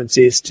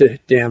frequencies to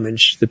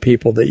damage the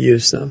people that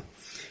use them.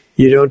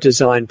 You don't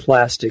design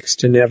plastics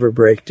to never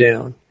break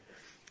down.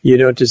 You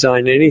don't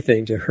design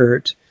anything to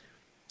hurt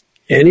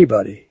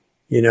anybody,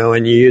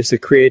 and you use the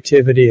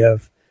creativity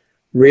of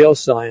real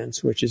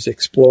science, which is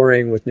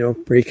exploring with no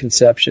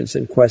preconceptions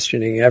and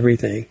questioning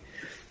everything,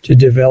 to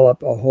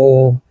develop a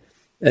whole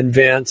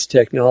advanced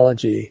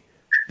technology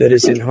that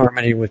is in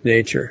harmony with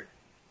nature.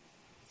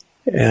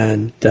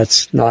 And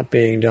that's not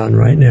being done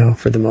right now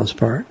for the most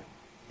part.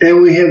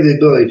 And we have the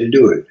ability to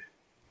do it.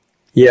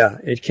 Yeah,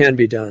 it can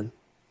be done.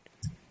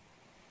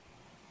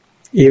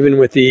 Even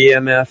with the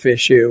EMF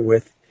issue,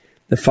 with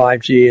the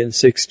 5G and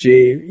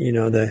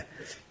 6G, the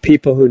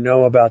people who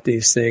know about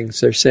these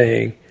things are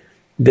saying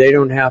they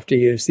don't have to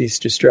use these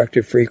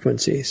destructive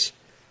frequencies.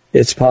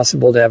 It's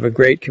possible to have a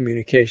great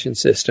communication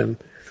system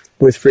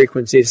with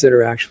frequencies that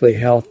are actually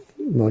health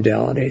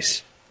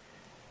modalities.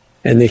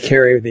 And they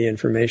carry the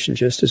information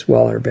just as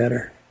well or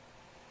better.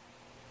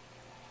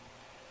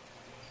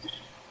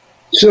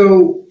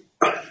 So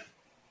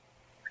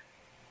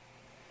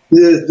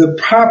the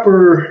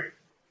proper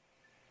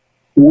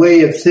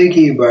way of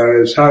thinking about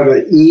it is how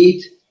to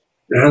eat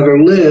and how to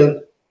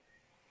live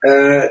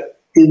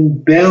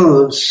in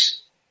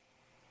balance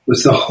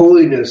with the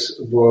holiness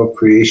of all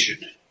creation.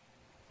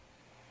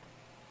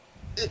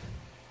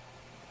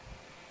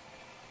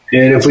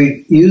 And if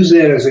we use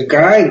that as a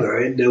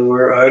guideline, then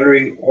we're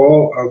honoring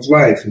all of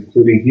life,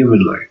 including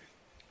human life.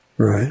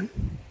 Right.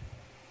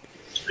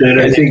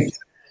 And I think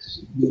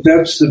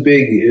that's the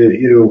big,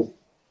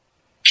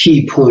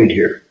 key point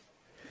here.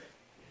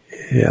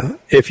 Yeah.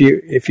 If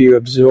you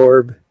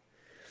absorb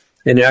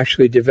and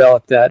actually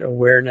develop that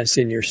awareness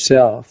in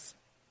yourself,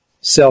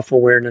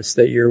 self-awareness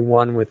that you're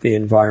one with the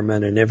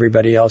environment and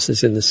everybody else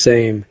is in the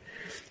same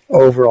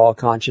overall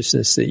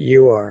consciousness that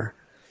you are,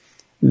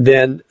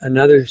 then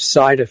another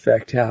side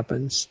effect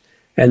happens.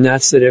 And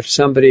that's that if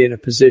somebody in a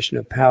position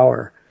of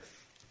power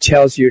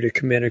tells you to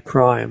commit a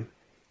crime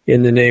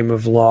in the name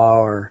of law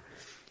or,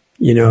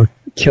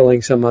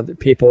 killing some other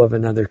people of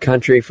another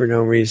country for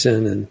no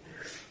reason and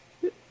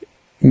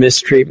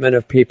mistreatment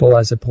of people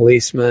as a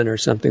policeman or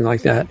something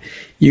like that,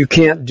 you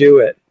can't do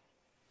it.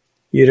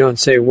 You don't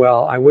say,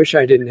 well, I wish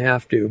I didn't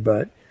have to,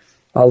 but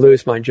I'll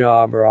lose my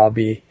job or I'll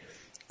be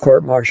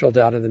court-martialed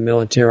out of the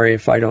military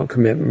if I don't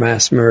commit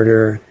mass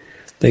murder,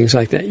 things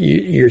like that.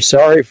 You're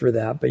sorry for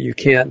that, but you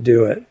can't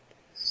do it.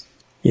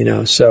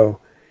 So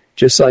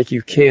just like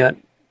you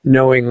can't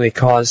knowingly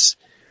cause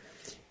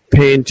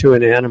pain to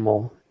an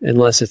animal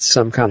unless it's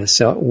some kind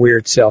of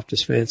weird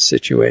self-defense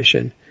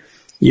situation,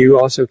 you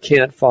also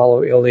can't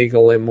follow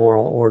illegal,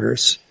 immoral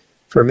orders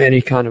from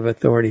any kind of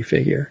authority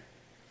figure.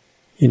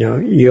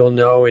 You'll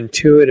know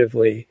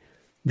intuitively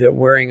that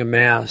wearing a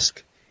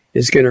mask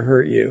is going to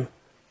hurt you,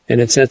 and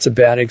it sets a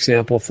bad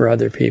example for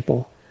other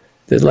people.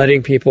 That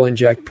letting people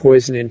inject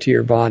poison into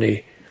your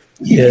body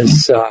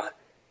is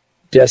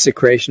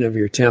desecration of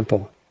your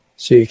temple,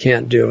 so you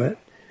can't do it.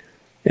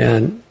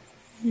 And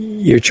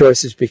your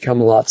choices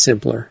become a lot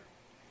simpler.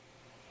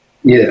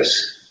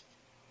 Yes.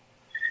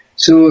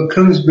 So it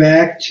comes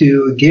back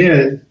to,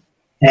 again,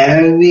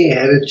 having the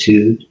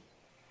attitude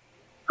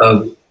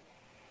of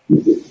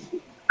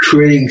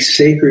creating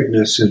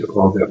sacredness in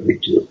all that we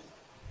do.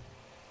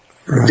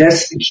 Right.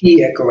 That's the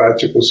key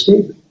ecological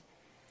statement.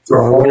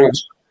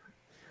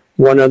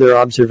 One other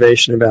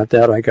observation about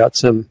that, I got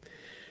some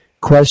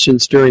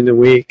questions during the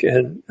week,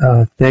 and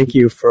thank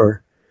you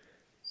for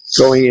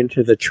going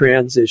into the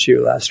trans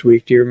issue last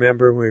week. Do you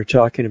remember we were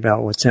talking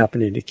about what's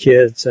happening to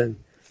kids and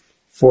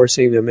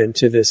forcing them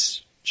into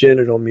this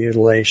genital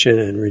mutilation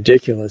and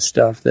ridiculous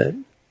stuff that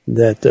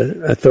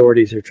the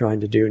authorities are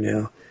trying to do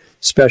now,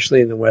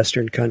 especially in the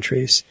Western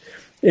countries?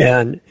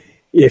 And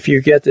if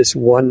you get this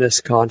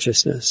oneness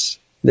consciousness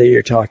that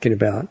you're talking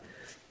about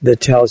that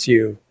tells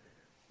you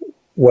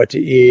what to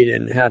eat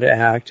and how to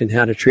act and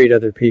how to treat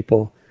other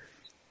people,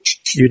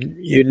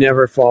 you'd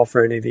never fall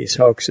for any of these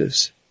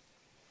hoaxes.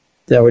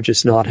 That would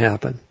just not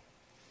happen.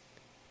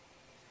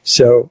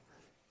 So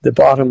the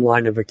bottom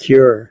line of a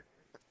cure,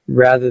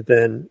 rather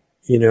than,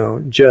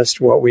 just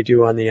what we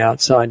do on the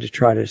outside to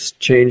try to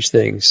change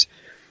things,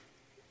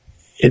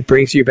 it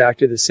brings you back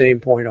to the same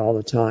point all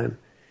the time.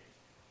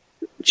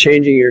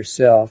 Changing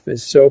yourself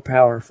is so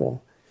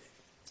powerful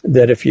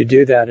that if you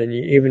do that, and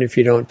even if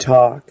you don't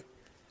talk,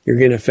 you're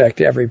going to affect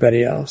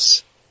everybody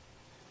else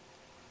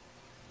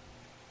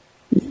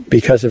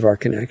because of our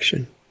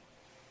connection.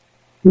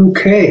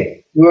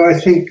 Okay. Well, I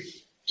think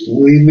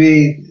we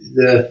made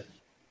the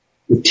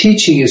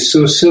teaching is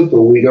so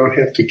simple, we don't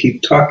have to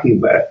keep talking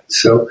about it.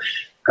 So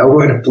I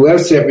want to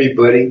bless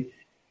everybody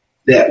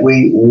that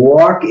we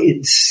walk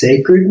in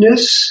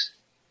sacredness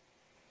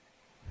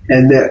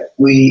and that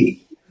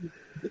we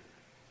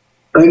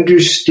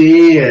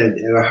understand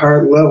at a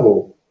heart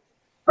level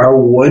our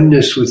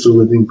oneness with the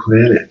living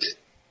planet.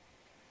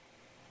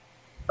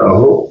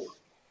 Oh.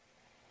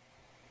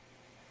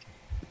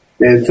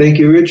 And thank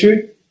you,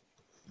 Richard.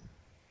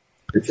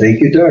 And thank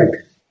you, Doug.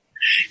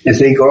 And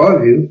thank all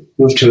of you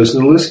who have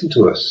chosen to listen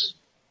to us,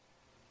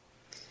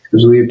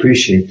 because we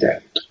appreciate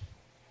that.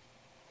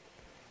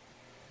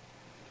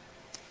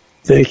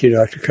 Thank you,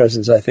 Dr.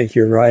 Cousens. I think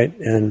you're right.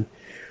 And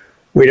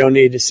we don't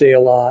need to say a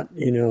lot.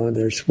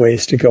 There's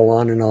ways to go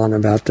on and on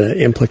about the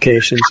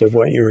implications of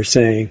what you were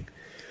saying.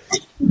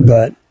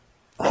 But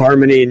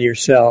harmony in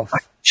yourself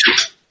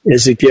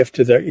is a gift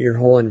to your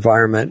whole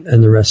environment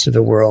and the rest of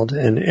the world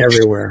and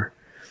everywhere.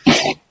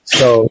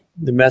 So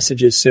the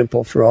message is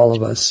simple for all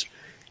of us.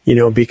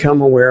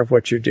 Become aware of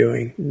what you're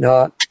doing,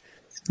 not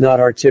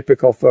our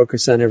typical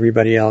focus on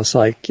everybody else,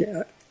 like,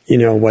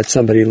 what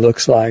somebody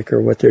looks like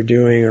or what they're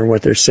doing or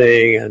what they're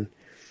saying and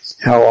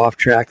how off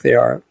track they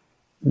are.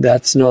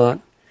 That's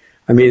not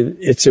I mean,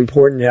 it's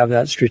important to have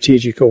that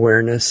strategic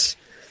awareness,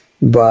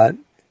 but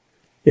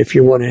if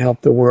you want to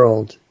help the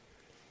world,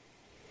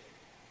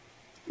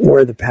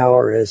 where the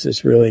power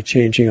is really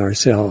changing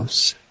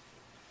ourselves.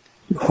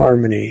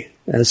 Harmony,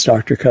 as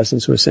Dr.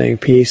 Cousens was saying,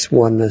 peace,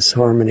 oneness,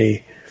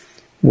 harmony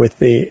with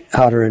the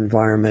outer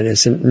environment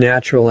is a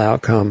natural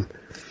outcome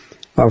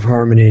of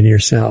harmony in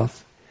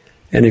yourself.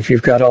 And if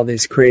you've got all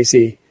these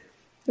crazy,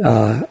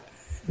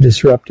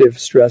 disruptive,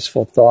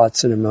 stressful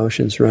thoughts and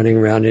emotions running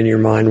around in your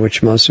mind,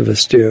 which most of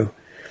us do,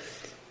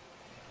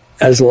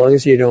 as long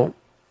as you don't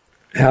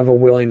have a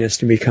willingness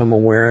to become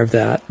aware of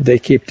that, they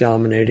keep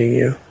dominating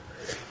you.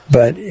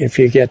 But if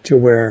you get to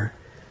where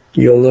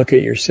you'll look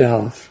at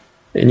yourself,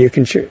 and you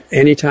can,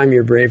 anytime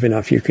you're brave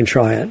enough, you can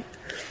try it.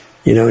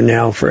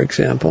 Now, for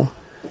example,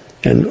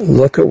 and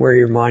look at where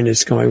your mind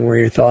is going, where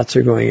your thoughts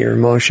are going, your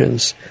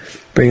emotions,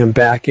 bring them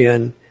back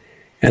in,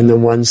 and the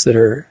ones that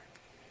are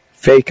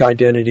fake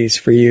identities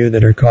for you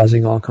that are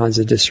causing all kinds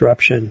of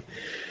disruption,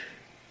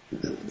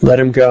 let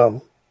them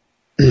go.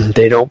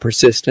 They don't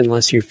persist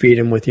unless you feed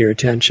them with your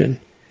attention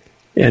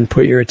and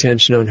put your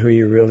attention on who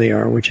you really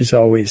are, which is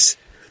always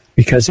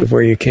because of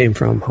where you came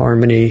from.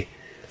 Harmony,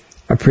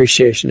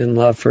 appreciation and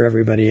love for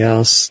everybody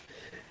else,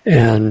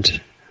 and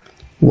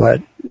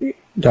what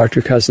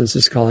Dr. Cousens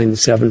is calling the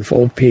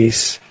sevenfold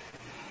peace.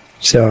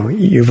 So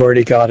you've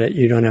already got it.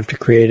 You don't have to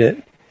create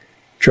it.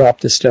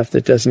 Drop the stuff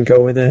that doesn't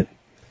go with it,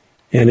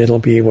 and it'll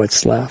be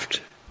what's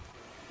left.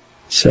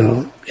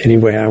 So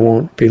anyway, I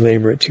won't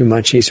belabor it too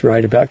much. He's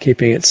right about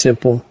keeping it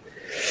simple.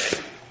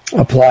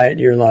 Apply it in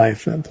your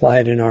life. Apply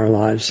it in our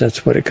lives.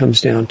 That's what it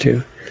comes down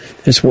to.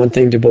 It's one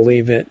thing to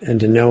believe it and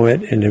to know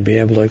it and to be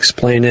able to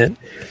explain it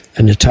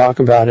and to talk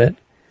about it.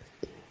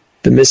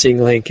 The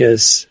missing link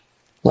is,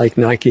 like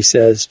Nike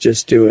says,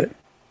 just do it.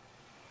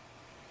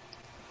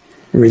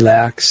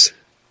 Relax.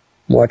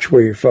 Watch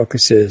where your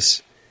focus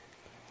is.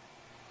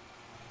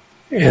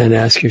 And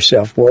ask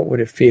yourself, what would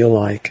it feel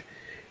like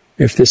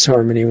if this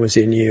harmony was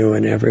in you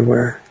and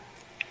everywhere?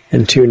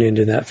 And tune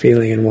into that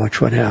feeling and watch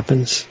what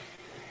happens.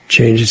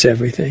 Changes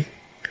everything.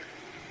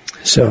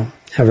 So,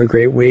 have a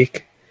great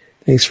week.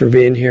 Thanks for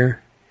being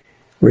here.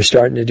 We're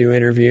starting to do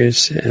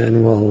interviews,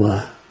 and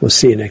we'll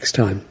see you next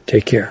time.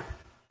 Take care.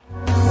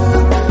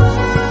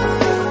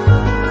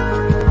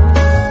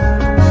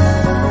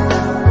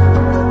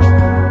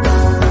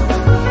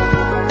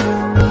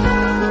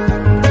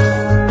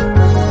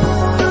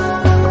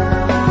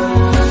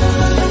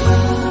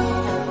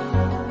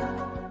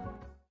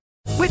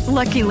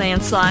 Lucky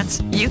Land Slots,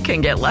 you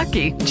can get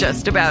lucky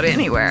just about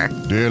anywhere.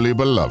 Dearly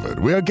beloved,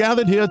 we are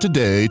gathered here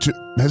today to...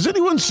 Has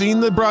anyone seen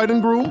the bride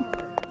and groom?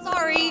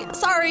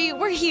 Sorry,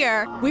 we're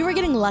here. We were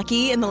getting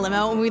lucky in the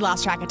limo and we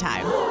lost track of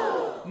time.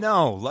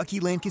 No, Lucky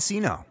Land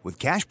Casino, with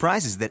cash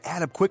prizes that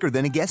add up quicker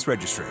than a guest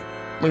registry.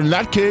 In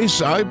that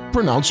case, I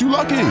pronounce you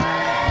lucky.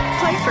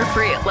 Play for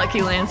free at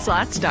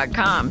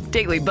LuckyLandSlots.com.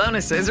 Daily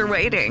bonuses are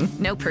waiting.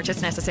 No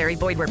purchase necessary.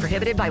 Void where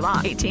prohibited by law.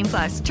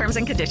 18+. Terms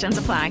and conditions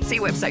apply. See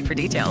website for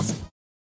details.